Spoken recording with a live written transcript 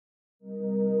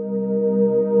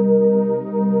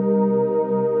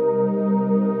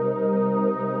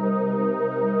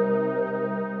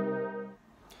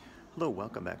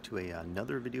back to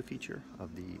another video feature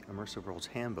of the Immersive Worlds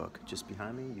Handbook. Just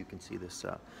behind me you can see this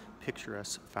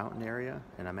picturesque fountain area,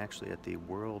 and I'm actually at the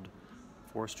World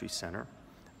Forestry Center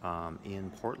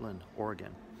in Portland,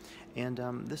 Oregon. And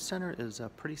this center is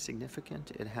pretty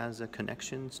significant. It has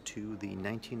connections to the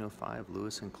 1905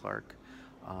 Lewis and Clark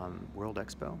World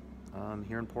Expo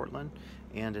here in Portland,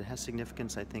 and it has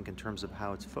significance, I think, in terms of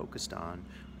how it's focused on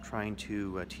trying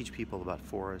to teach people about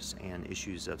forests and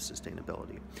issues of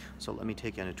sustainability. So let me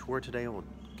take you on a tour today. We'll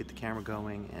get the camera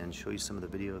going and show you some of the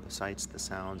video, the sights, the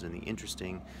sounds, and the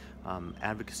interesting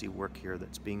advocacy work here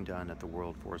that's being done at the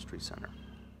World Forestry Center.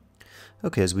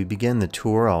 Okay, as we begin the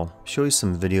tour, I'll show you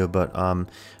some video, but I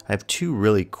have two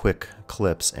really quick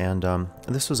clips, and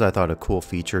this was, I thought, a cool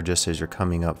feature. Just as you're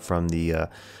coming up from the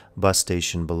bus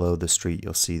station below the street,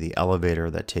 you'll see the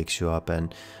elevator that takes you up,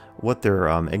 and what they're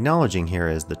acknowledging here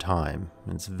is the time.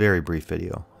 It's a very brief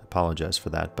video. I apologize for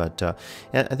that, but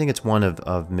I think it's one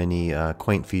of many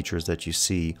quaint features that you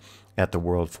see at the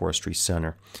World Forestry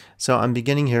Center. So I'm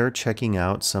beginning here checking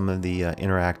out some of the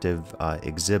interactive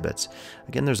exhibits.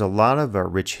 Again, there's a lot of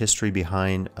rich history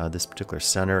behind this particular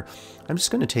center. I'm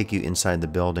just going to take you inside the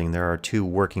building. There are two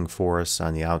working forests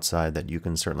on the outside that you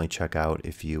can certainly check out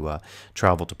if you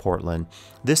travel to Portland.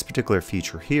 This particular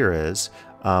feature here is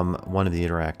one of the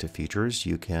interactive features.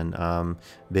 You can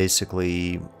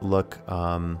basically look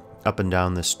up and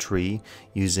down this tree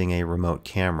using a remote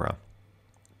camera.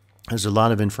 There's a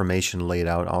lot of information laid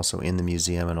out also in the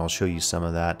museum, and I'll show you some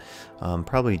of that.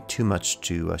 Probably too much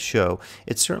to show.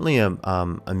 It's certainly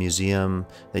a museum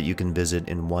that you can visit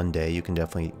in one day. You can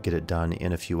definitely get it done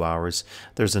in a few hours.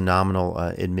 There's a nominal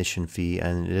admission fee,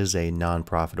 and it is a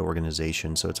nonprofit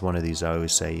organization, so it's one of these I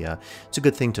always say it's a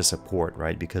good thing to support,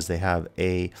 right? Because they have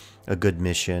a good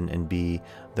mission, and B,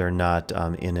 they're not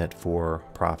in it for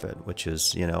profit, which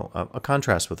is, you know, a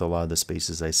contrast with a lot of the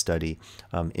spaces I study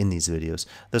in these videos.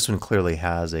 This one clearly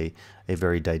has a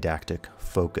very didactic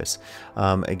focus.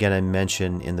 Again, I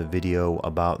mentioned in the video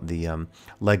about the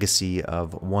legacy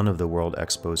of one of the World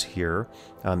Expos here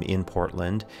in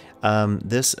Portland.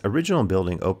 This original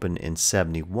building opened in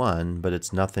 '71, but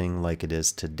it's nothing like it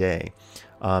is today.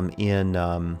 In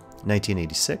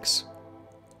 1986,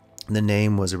 the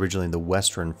name was originally the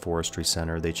Western Forestry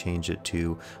Center. They changed it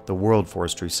to the World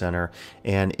Forestry Center.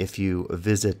 And if you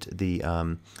visit the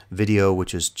video,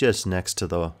 which is just next to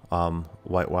the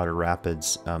Whitewater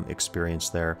Rapids experience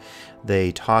there,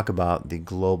 they talk about the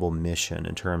global mission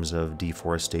in terms of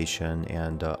deforestation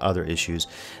and other issues.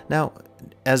 Now,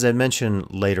 as I mentioned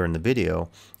later in the video,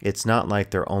 it's not like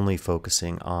they're only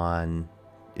focusing on,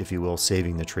 if you will,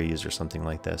 saving the trees or something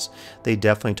like this. They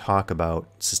definitely talk about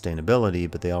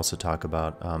sustainability, but they also talk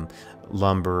about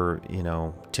lumber,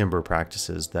 timber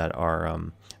practices that are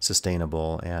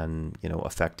sustainable and,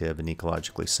 effective and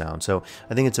ecologically sound. So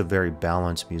I think it's a very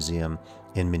balanced museum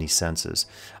in many senses.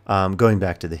 Going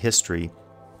back to the history,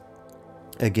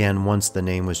 again, once the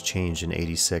name was changed in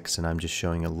 '86, and I'm just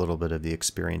showing a little bit of the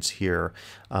experience here,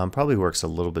 probably works a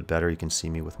little bit better. You can see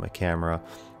me with my camera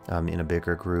in a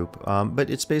bigger group, but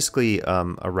it's basically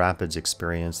a rapids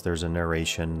experience. There's a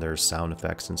narration, there's sound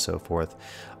effects, and so forth.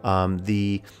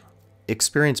 The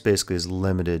experience basically is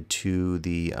limited to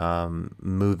the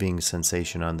moving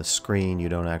sensation on the screen. You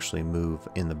don't actually move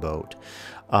in the boat.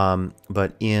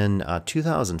 But in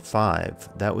 2005,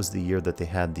 that was the year that they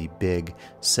had the big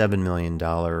 $7 million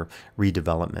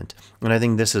redevelopment. And I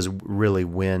think this is really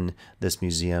when this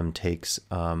museum takes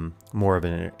more of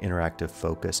an interactive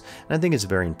focus. And I think it's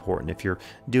very important. If you're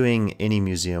doing any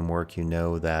museum work, you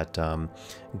know that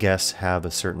guests have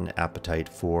a certain appetite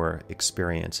for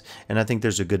experience. And I think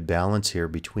there's a good balance here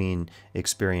between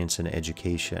experience and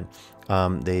education.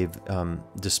 They've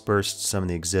dispersed some of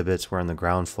the exhibits. We're on the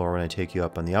ground floor. When I take you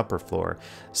up on the upper floor,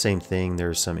 same thing.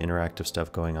 There's some interactive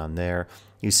stuff going on there.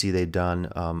 You see they've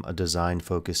done a design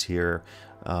focus here,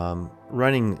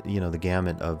 running the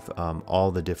gamut of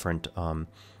all the different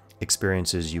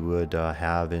experiences you would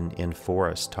have in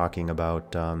forest, talking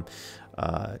about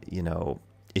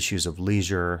issues of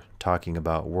leisure, talking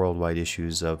about worldwide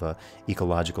issues of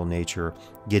ecological nature,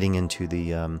 getting into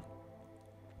the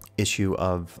issue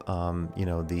of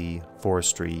the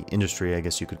forestry industry, I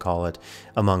guess you could call it,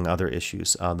 among other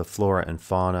issues, the flora and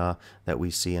fauna that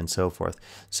we see and so forth.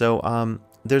 So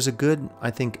there's a good, I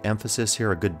think, emphasis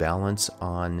here, a good balance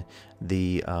on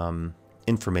the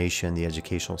information, the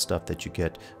educational stuff that you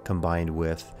get combined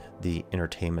with the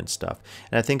entertainment stuff.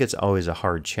 And I think it's always a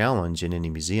hard challenge in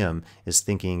any museum, is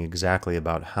thinking exactly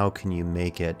about how can you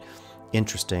make it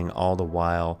interesting, all the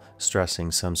while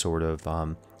stressing some sort of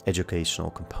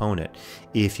educational component.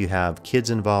 If you have kids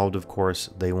involved, of course,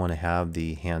 they want to have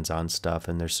the hands-on stuff,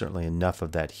 and there's certainly enough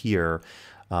of that here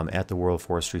at the World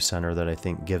Forestry Center that I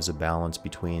think gives a balance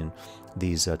between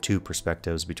these two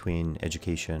perspectives, between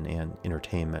education and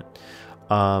entertainment.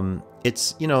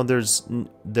 It's, you know,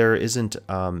 there isn't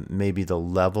maybe the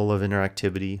level of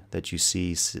interactivity that you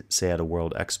see, say, at a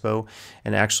World Expo.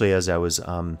 And actually, as I was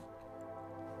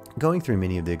going through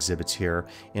many of the exhibits here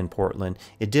in Portland,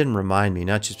 it did remind me,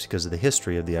 not just because of the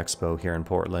history of the expo here in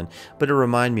Portland, but it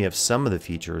reminded me of some of the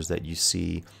features that you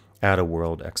see at a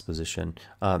World Exposition,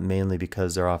 mainly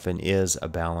because there often is a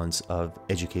balance of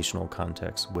educational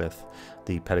context with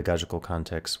the pedagogical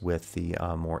context with the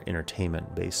more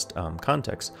entertainment-based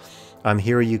context.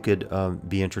 Here you could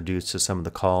be introduced to some of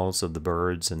the calls of the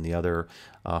birds and the other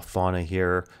fauna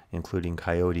here, including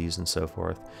coyotes and so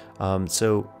forth.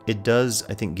 So it does,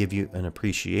 I think, give you an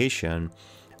appreciation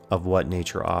of what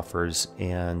nature offers.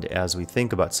 And as we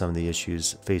think about some of the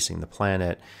issues facing the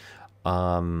planet,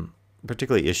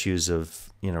 particularly issues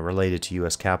of, you know, related to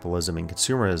U.S. capitalism and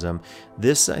consumerism,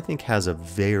 this, I think, has a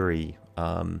very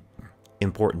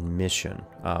important mission.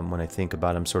 When I think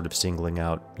about, I'm sort of singling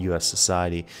out U.S.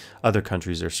 society. Other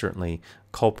countries are certainly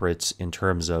culprits in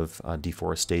terms of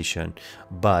deforestation,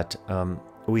 but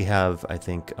we have, I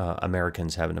think,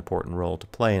 Americans have an important role to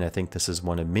play, and I think this is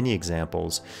one of many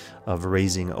examples of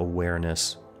raising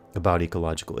awareness about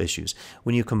ecological issues.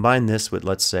 When you combine this with,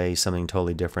 let's say, something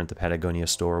totally different, the Patagonia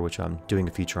store, which I'm doing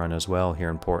a feature on as well here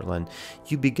in Portland,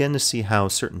 you begin to see how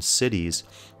certain cities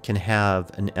can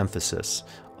have an emphasis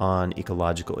on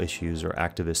ecological issues or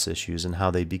activist issues and how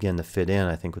they begin to fit in,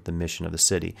 I think, with the mission of the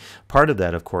city. Part of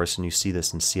that, of course, and you see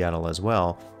this in Seattle as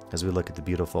well, as we look at the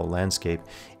beautiful landscape,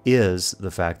 is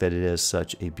the fact that it is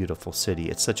such a beautiful city.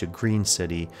 It's such a green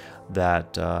city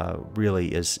that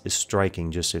really is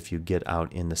striking just if you get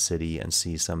out in the city and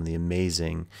see some of the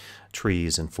amazing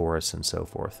trees and forests and so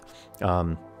forth.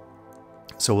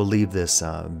 So we'll leave this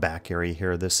back area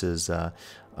here. This is a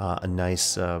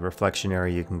nice reflection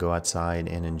area. You can go outside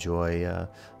and enjoy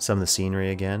some of the scenery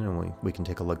again, and we can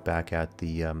take a look back at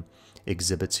the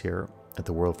exhibits here at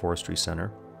the World Forestry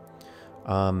Center.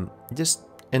 Just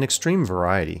an extreme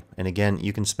variety, and again,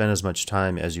 you can spend as much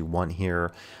time as you want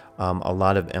here. A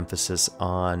lot of emphasis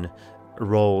on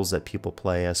roles that people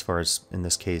play, as far as, in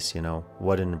this case, you know,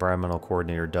 what an environmental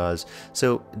coordinator does.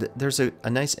 So there's a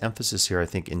nice emphasis here, I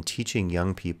think, in teaching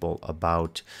young people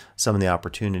about some of the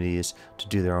opportunities to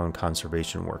do their own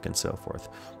conservation work and so forth.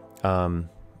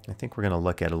 I think we're going to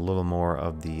look at a little more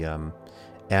of the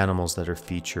animals that are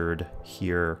featured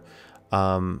here.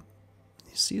 You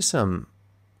see some,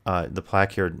 the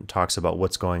plaque here talks about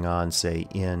what's going on, say,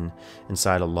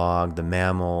 inside a log, the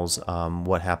mammals,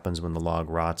 what happens when the log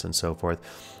rots and so forth.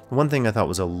 One thing I thought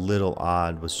was a little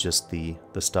odd was just the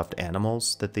stuffed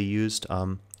animals that they used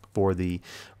for the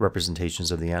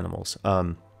representations of the animals.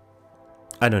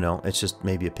 I don't know, it's just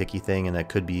maybe a picky thing, and that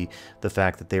could be the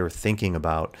fact that they were thinking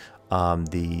about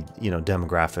the, you know,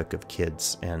 demographic of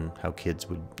kids and how kids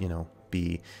would, you know,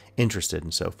 be interested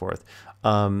and so forth.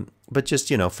 But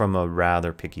just, you know, from a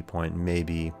rather picky point,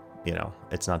 maybe, you know,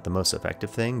 it's not the most effective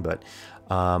thing, but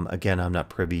again, I'm not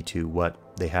privy to what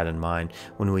they had in mind.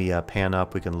 When we pan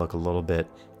up, we can look a little bit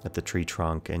at the tree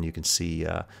trunk, and you can see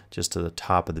just to the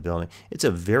top of the building. It's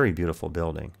a very beautiful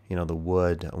building. You know, the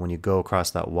wood, when you go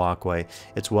across that walkway,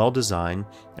 it's well designed.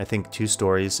 I think 2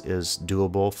 stories is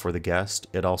doable for the guest.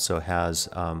 It also has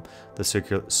the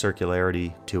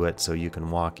circularity to it, so you can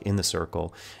walk in the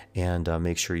circle and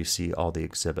make sure you see all the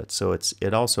exhibits. So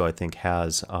it also, I think,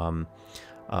 has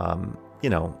you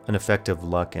know, an effective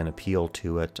look and appeal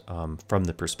to it from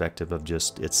the perspective of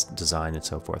just its design and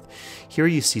so forth. Here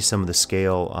you see some of the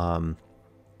scale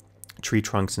tree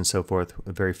trunks and so forth.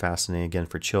 Very fascinating, again,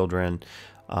 for children.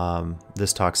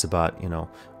 This talks about, you know,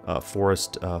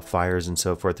 forest fires and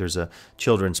so forth. There's a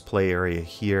children's play area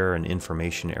here, an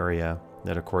information area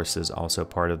that, of course, is also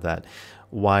part of that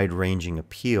wide-ranging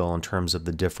appeal in terms of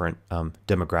the different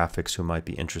demographics who might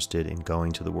be interested in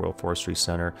going to the World Forestry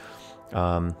Center.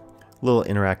 Little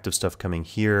interactive stuff coming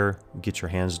here. Get your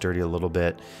hands dirty a little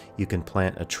bit. You can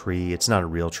plant a tree. It's not a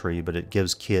real tree, but it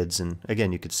gives kids, and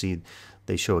again, you could see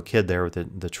they show a kid there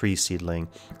with the tree seedling.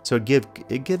 So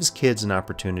it gives kids an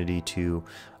opportunity to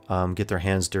get their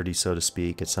hands dirty, so to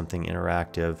speak. It's something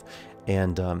interactive,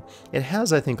 and it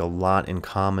has, I think, a lot in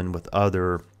common with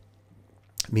other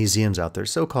museums out there,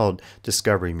 so-called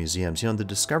Discovery Museums. You know, the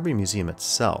Discovery Museum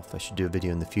itself, I should do a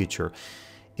video in the future,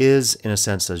 is in a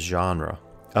sense a genre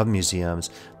of museums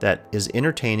that is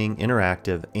entertaining,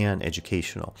 interactive, and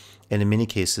educational. And in many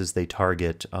cases, they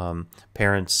target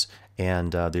parents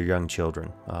and their young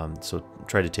children. So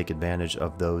try to take advantage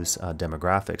of those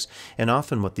demographics. And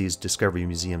often what these Discovery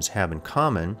Museums have in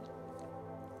common,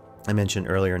 I mentioned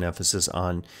earlier, an emphasis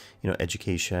on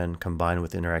education combined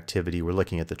with interactivity. We're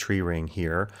looking at the tree ring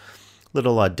here.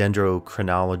 Little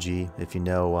dendrochronology. If you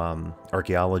know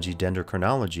archaeology,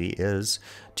 dendrochronology is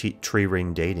tree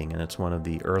ring dating, and it's one of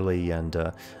the early and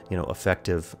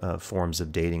effective forms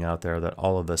of dating out there that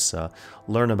all of us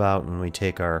learn about when we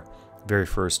take our very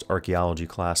first archaeology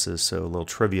classes. So a little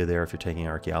trivia there: if you're taking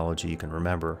archaeology, you can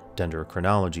remember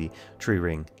dendrochronology, tree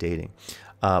ring dating.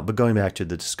 But going back to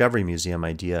the Discovery Museum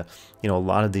idea, a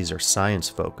lot of these are science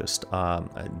focused.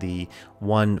 The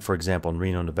one, for example, in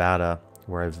Reno, Nevada,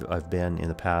 where I've been in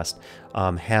the past,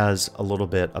 has a little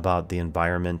bit about the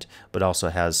environment, but also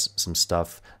has some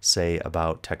stuff, say,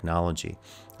 about technology.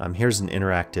 Here's an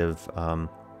interactive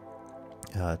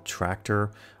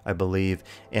tractor, I believe,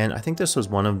 and I think this was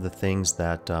one of the things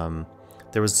that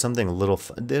there was something a little,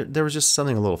 there was just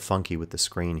something a little funky with the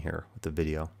screen here with the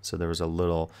video. So there was a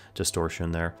little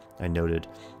distortion there, I noted.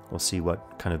 We'll see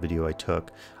what kind of video I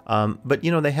took. But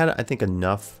they had, I think,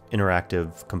 enough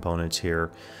interactive components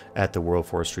here at the World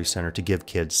Forestry Center to give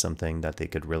kids something that they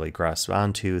could really grasp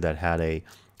onto, that had a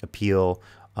appeal.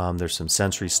 There's some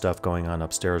sensory stuff going on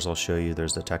upstairs I'll show you.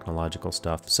 There's the technological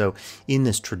stuff. So in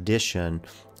this tradition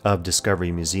of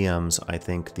Discovery Museums, I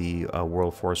think the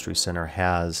World Forestry Center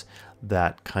has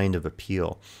that kind of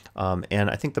appeal. And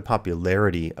I think the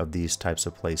popularity of these types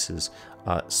of places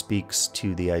speaks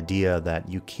to the idea that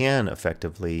you can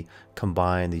effectively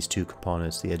combine these two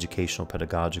components, the educational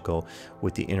pedagogical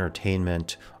with the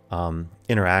entertainment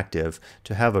interactive,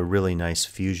 to have a really nice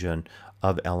fusion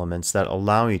of elements that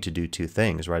allow you to do two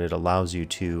things, right? It allows you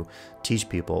to teach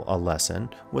people a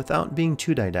lesson without being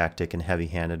too didactic and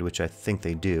heavy-handed, which I think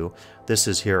they do. This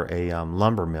is here a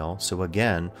lumber mill, so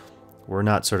again, we're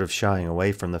not sort of shying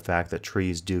away from the fact that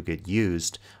trees do get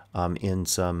used in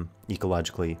some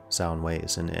ecologically sound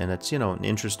ways. And it's, an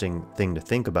interesting thing to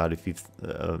think about if you've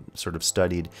sort of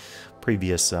studied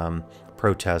previous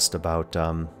protests about,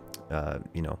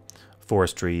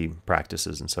 forestry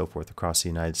practices and so forth across the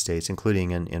United States,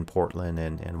 including in Portland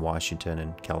and Washington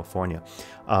and California.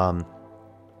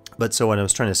 But so what I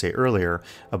was trying to say earlier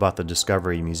about the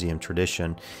Discovery Museum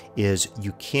tradition is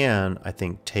you can, I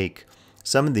think, take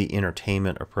some of the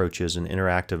entertainment approaches and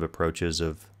interactive approaches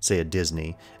of, say, a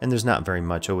Disney, and there's not very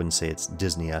much, I wouldn't say it's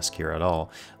Disney-esque here at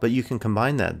all, but you can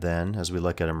combine that then, as we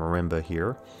look at a marimba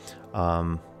here,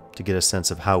 to get a sense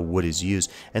of how wood is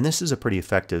used. And this is a pretty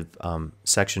effective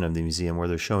section of the museum where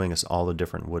they're showing us all the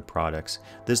different wood products.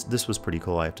 This was pretty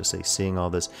cool, I have to say, seeing all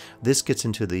this. This gets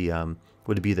into the,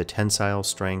 would it be the tensile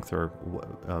strength, or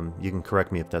you can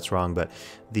correct me if that's wrong, but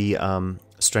the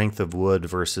strength of wood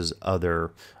versus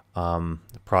other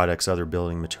products, other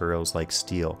building materials like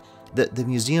steel. The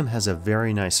museum has a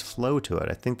very nice flow to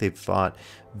it. I think they've thought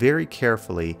very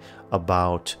carefully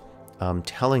about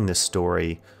telling this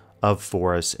story of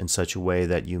forests in such a way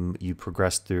that you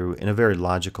progress through in a very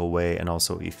logical way and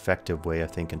also effective way, I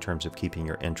think, in terms of keeping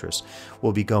your interest.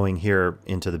 We'll be going here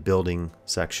into the building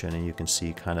section, and you can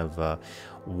see kind of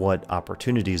what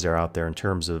opportunities are out there in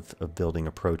terms of building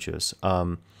approaches.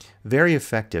 Very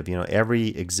effective. Every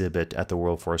exhibit at the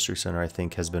World Forestry Center, I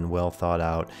think, has been well thought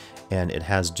out, and it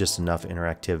has just enough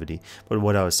interactivity. But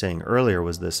what I was saying earlier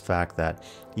was this fact that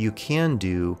you can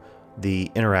do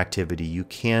the interactivity, you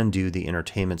can do the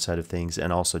entertainment side of things,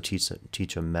 and also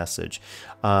teach a message.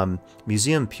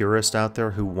 Museum purists out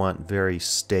there who want very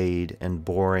staid and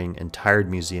boring and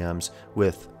tired museums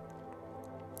with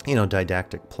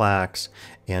didactic plaques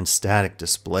and static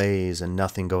displays and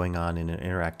nothing going on in an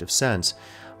interactive sense,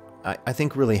 I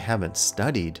think really haven't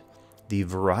studied the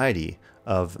variety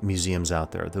of museums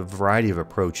out there, the variety of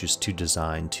approaches to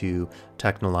design, to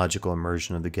technological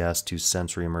immersion of the guest, to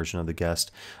sensory immersion of the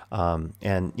guest.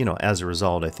 And as a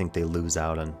result, I think they lose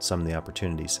out on some of the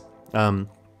opportunities.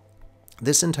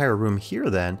 This entire room here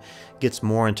then gets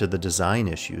more into the design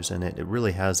issues, and it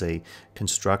really has a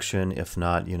construction, if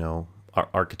not,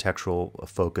 architectural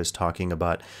focus, talking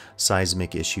about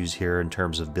seismic issues here in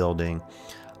terms of building.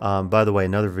 By the way,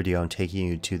 another video I'm taking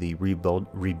you to the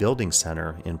Rebuilding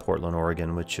Center in Portland,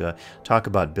 Oregon, which talk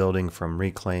about building from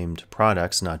reclaimed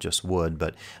products, not just wood,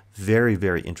 but very,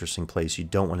 very interesting place. You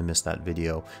don't want to miss that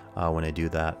video when I do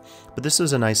that. But this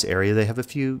is a nice area. They have a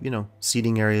few,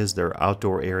 seating areas. There are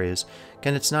outdoor areas.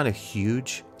 Again, it's not a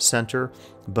huge center,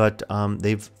 but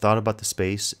they've thought about the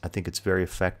space. I think it's very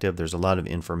effective. There's a lot of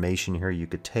information here you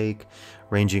could take,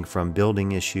 ranging from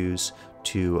building issues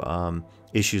to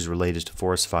issues related to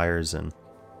forest fires and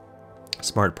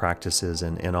smart practices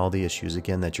and all the issues,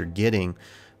 again, that you're getting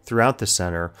throughout the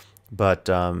center, but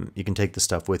you can take the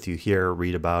stuff with you here,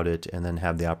 read about it, and then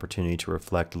have the opportunity to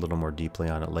reflect a little more deeply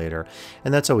on it later.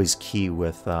 And that's always key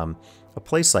with a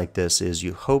place like this, is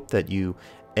you hope that you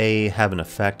A, have an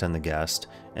effect on the guest,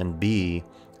 and B,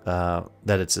 that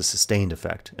it's a sustained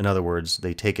effect. In other words,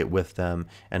 they take it with them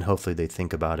and hopefully they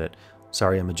think about it.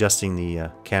 Sorry, I'm adjusting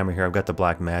the camera here. I've got the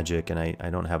Black Magic and I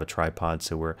don't have a tripod,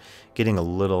 so we're getting a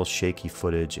little shaky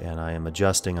footage, and I am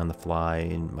adjusting on the fly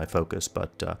in my focus.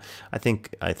 But I think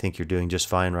you're doing just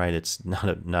fine, right? It's not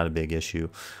a big issue.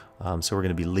 So we're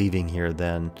going to be leaving here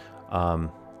then,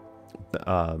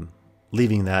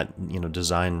 leaving that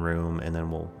design room, and then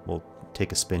we'll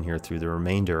take a spin here through the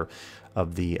remainder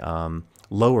of the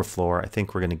lower floor. I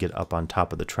think we're going to get up on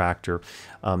top of the tractor.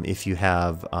 If you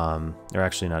have, they're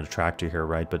actually not a tractor here,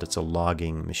 right, but it's a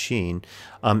logging machine.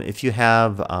 If you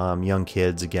have young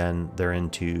kids, again, they're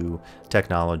into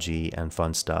technology and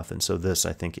fun stuff, and so this,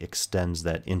 I think, extends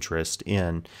that interest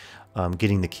in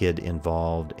getting the kid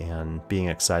involved and being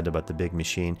excited about the big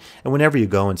machine. And whenever you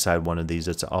go inside one of these,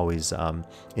 it's always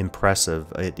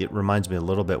impressive. It reminds me a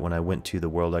little bit when I went to the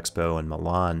World Expo in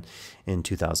Milan in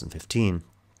 2015.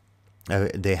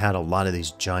 They had a lot of these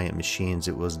giant machines.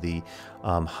 It was the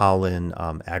Holland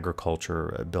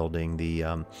agriculture building.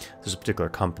 There's a particular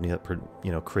company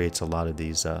that creates a lot of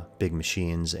these big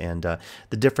machines, and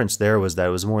the difference there was that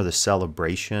it was more the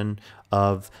celebration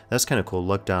of. That's kind of cool.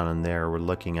 Look down in there. We're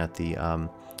looking at the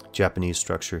Japanese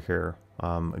structure here.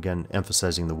 Again,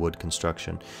 emphasizing the wood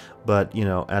construction, but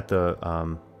at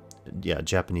the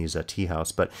Japanese tea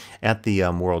house. But at the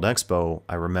World Expo,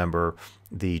 I remember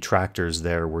the tractors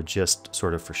there were just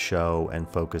sort of for show and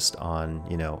focused on,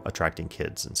 attracting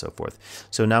kids and so forth.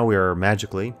 So now we are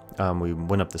magically, we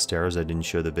went up the stairs. I didn't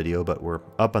show the video, but we're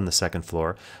up on the second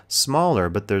floor. Smaller,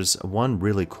 but there's one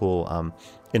really cool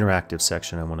interactive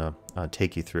section I want to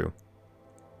take you through.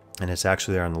 And it's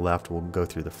actually there on the left. We'll go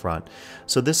through the front.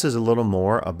 So this is a little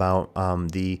more about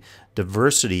the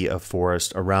diversity of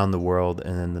forest around the world,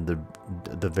 and then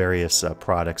the various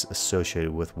products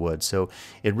associated with wood. So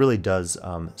it really does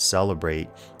celebrate,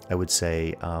 I would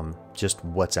say, just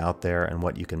what's out there and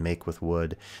what you can make with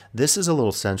wood. This is a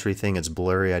little sensory thing. It's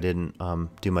blurry. I didn't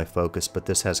do my focus, but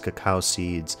this has cacao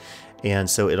seeds, and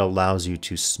so it allows you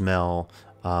to smell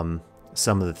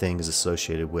some of the things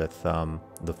associated with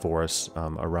the forests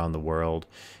around the world.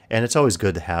 And it's always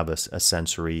good to have a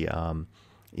sensory,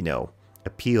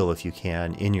 appeal, if you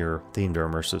can, in your themed or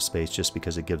immersive space, just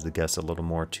because it gives the guests a little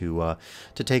more to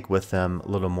take with them, a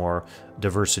little more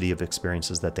diversity of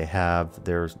experiences that they have.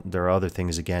 There are other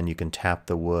things, again, you can tap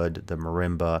the wood, the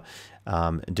marimba,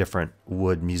 different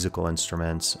wood musical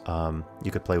instruments. You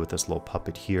could play with this little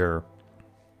puppet here.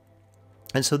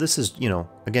 And so this is,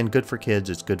 again, good for kids.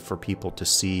 It's good for people to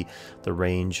see the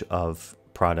range of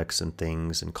products and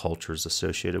things and cultures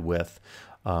associated with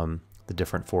the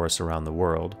different forests around the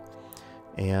world.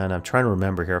 And I'm trying to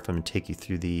remember here if I'm going to take you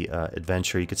through the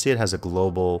adventure. You can see it has a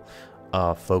global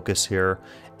focus here.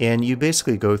 And you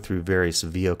basically go through various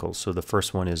vehicles. So the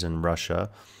first one is in Russia,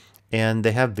 and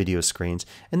they have video screens.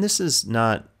 And this is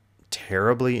not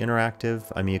terribly interactive.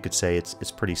 I mean, you could say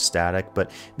it's pretty static, but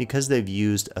because they've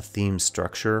used a theme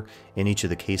structure in each of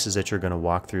the cases that you're going to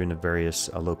walk through in the various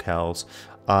locales,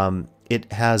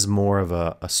 it has more of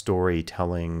a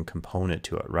storytelling component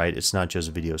to it, right? It's not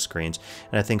just video screens.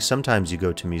 And I think sometimes you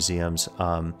go to museums,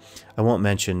 I won't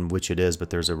mention which it is, but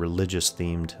there's a religious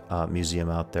themed museum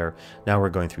out there. Now we're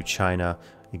going through China.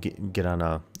 You get on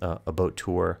a boat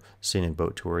tour, scenic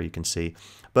boat tour, you can see.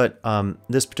 But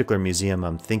this particular museum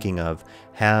I'm thinking of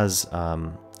has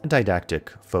a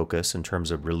didactic focus in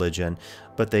terms of religion,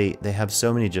 but they have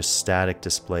so many just static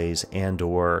displays and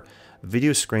or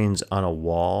video screens on a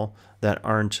wall that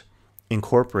aren't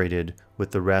incorporated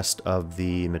with the rest of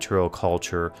the material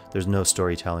culture. There's no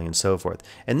storytelling and so forth.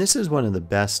 And this is one of the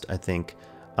best, I think,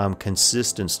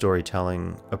 consistent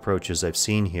storytelling approaches I've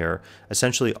seen here.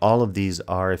 Essentially, all of these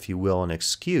are, if you will, an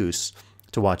excuse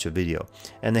to watch a video.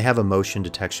 And they have a motion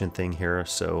detection thing here,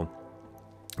 so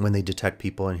when they detect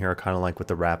people in here, kind of like with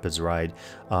the Rapids ride,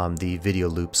 the video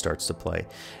loop starts to play.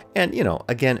 And,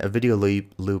 again, a video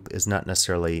loop is not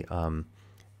necessarily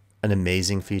an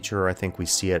amazing feature. I think we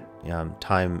see it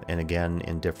time and again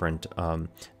in different themed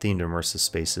immersive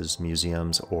spaces,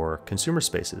 museums, or consumer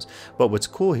spaces. But what's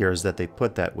cool here is that they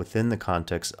put that within the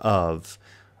context of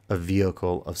a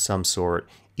vehicle of some sort,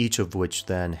 each of which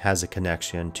then has a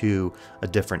connection to a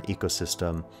different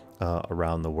ecosystem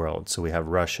around the world. So we have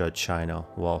Russia, China.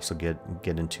 We'll also get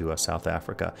into South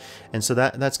Africa, and so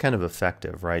that's kind of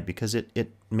effective, right? Because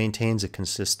it maintains a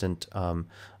consistent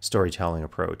storytelling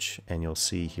approach. And you'll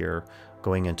see here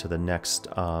going into the next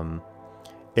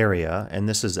area, and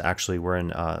this is actually, we're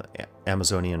in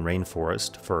Amazonian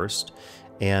rainforest first,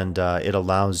 and it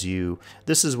allows you,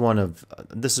 this is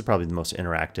probably the most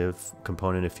interactive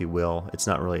component, if you will. It's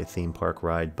not really a theme park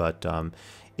ride, but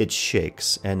it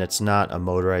shakes, and it's not a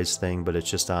motorized thing, but it's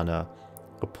just on a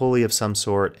pulley of some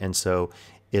sort, and so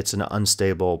it's an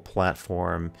unstable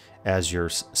platform as you're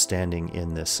standing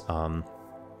in this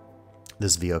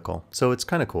this vehicle. So it's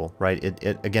kind of cool, right?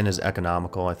 It again is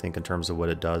economical, I think, in terms of what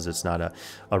it does. It's not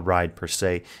a ride per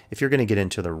se. If you're going to get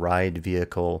into the ride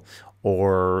vehicle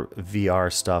or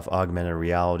VR stuff, augmented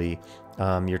reality,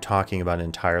 you're talking about an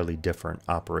entirely different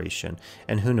operation.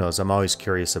 And who knows? I'm always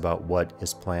curious about what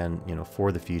is planned,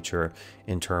 for the future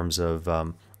in terms of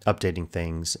updating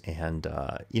things and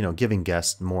giving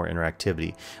guests more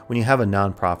interactivity. When you have a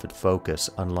nonprofit focus,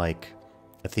 unlike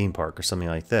a theme park or something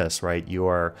like this, right, you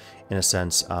are in a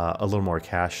sense a little more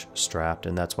cash strapped,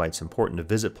 and that's why it's important to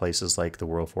visit places like the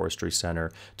World Forestry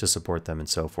Center to support them and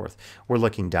so forth. We're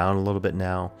looking down a little bit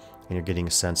now, and you're getting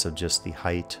a sense of just the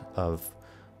height of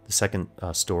the second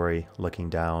story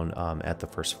looking down at the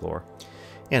first floor.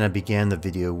 And I began the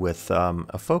video with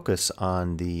a focus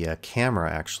on the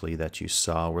camera actually that you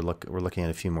saw. We're looking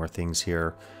at a few more things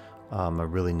here. A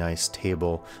really nice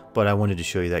table, but I wanted to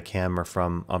show you that camera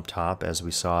from up top as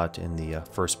we saw it in the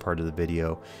first part of the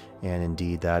video, and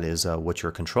indeed that is what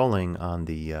you're controlling on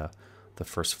the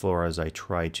first floor as I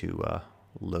try to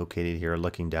locate it here,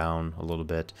 looking down a little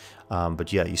bit.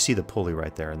 But yeah, you see the pulley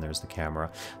right there, and there's the camera.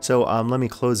 So let me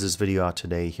close this video out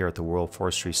today here at the World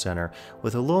Forestry Center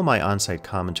with a little of my on-site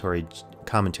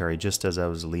commentary just as I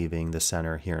was leaving the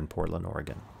center here in Portland,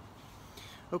 Oregon.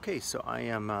 Okay, so I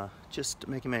am just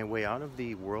making my way out of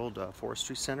the World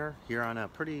Forestry Center here on a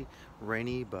pretty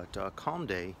rainy but calm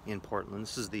day in Portland.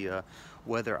 This is the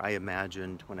weather I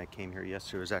imagined when I came here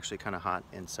yesterday. It was actually kind of hot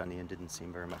and sunny and didn't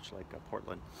seem very much like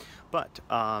Portland. But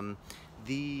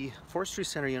the Forestry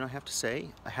Center, I have to say,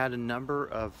 I had a number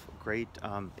of great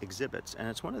exhibits, and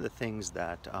it's one of the things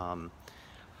that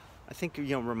I think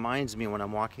reminds me when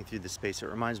I'm walking through the space. It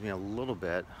reminds me a little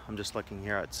bit. I'm just looking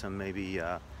here at some maybe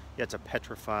yeah, it's a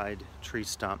petrified tree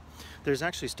stump. There's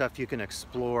actually stuff you can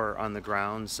explore on the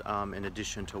grounds in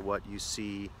addition to what you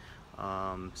see.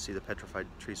 See the petrified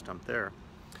tree stump there.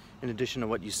 In addition to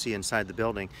what you see inside the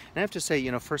building. And I have to say,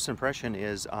 first impression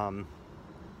is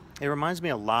it reminds me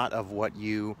a lot of what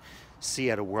you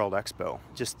see at a World Expo.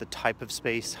 Just the type of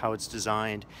space, how it's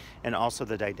designed, and also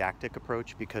the didactic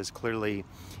approach, because clearly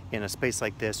in a space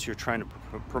like this you're trying to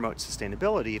promote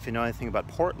sustainability. If you know anything about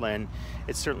Portland,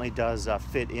 it certainly does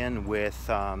fit in with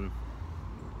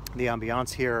the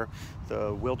ambiance here,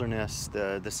 the wilderness,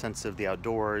 the sense of the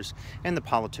outdoors, and the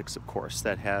politics, of course,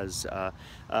 that has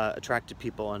attracted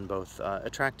people, and both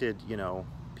attracted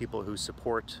people who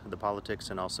support the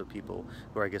politics and also people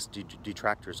who are, I guess,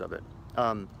 detractors of it.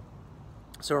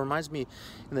 So it reminds me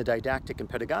in the didactic and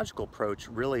pedagogical approach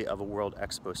really of a World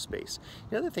Expo space.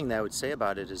 The other thing that I would say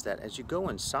about it is that as you go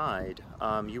inside,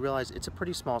 you realize it's a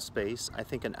pretty small space. I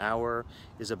think an hour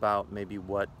is about maybe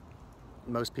what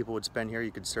most people would spend here.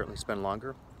 You could certainly spend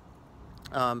longer.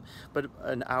 But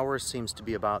an hour seems to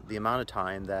be about the amount of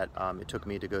time that it took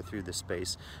me to go through this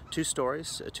space. 2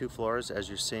 stories, 2 floors, as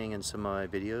you're seeing in some of my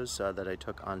videos that I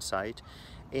took on site.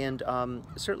 And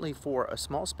certainly for a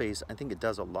small space, I think it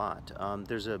does a lot.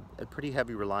 There's a pretty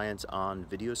heavy reliance on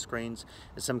video screens.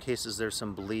 In some cases, there's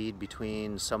some bleed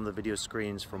between some of the video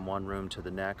screens from one room to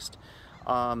the next.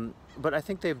 But I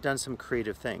think they've done some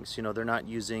creative things. They're not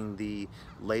using the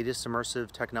latest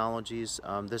immersive technologies.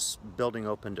 This building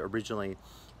opened originally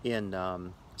in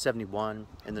 '71,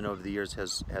 and then over the years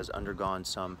has undergone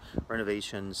some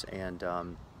renovations, and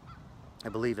I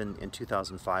believe in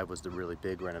 2005 was the really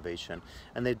big renovation,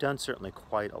 and they've done certainly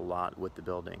quite a lot with the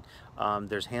building.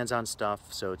 There's hands-on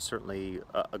stuff, so it's certainly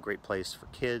a great place for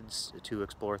kids to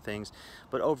explore things.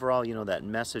 But overall, that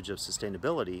message of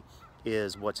sustainability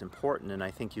is what's important, and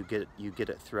I think you get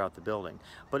it throughout the building.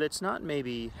 But it's not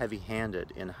maybe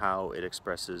heavy-handed in how it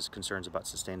expresses concerns about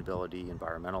sustainability,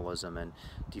 environmentalism, and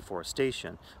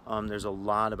deforestation. There's a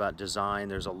lot about design.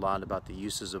 There's a lot about the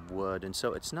uses of wood, and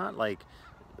so it's not like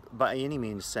by any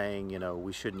means saying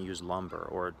we shouldn't use lumber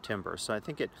or timber. So I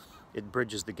think it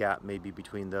bridges the gap maybe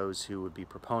between those who would be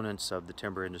proponents of the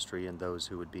timber industry and those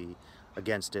who would be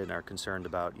against it and are concerned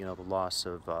about the loss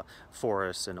of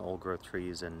forests and old growth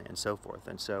trees and so forth.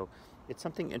 And so it's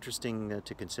something interesting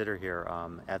to consider here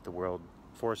at the World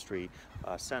Forestry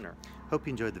Center. Hope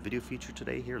you enjoyed the video feature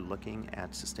today here looking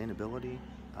at sustainability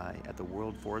at the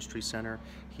World Forestry Center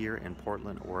here in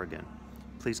Portland, Oregon.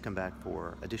 Please come back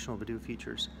for additional video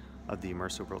features of the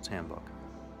Immersive Worlds Handbook.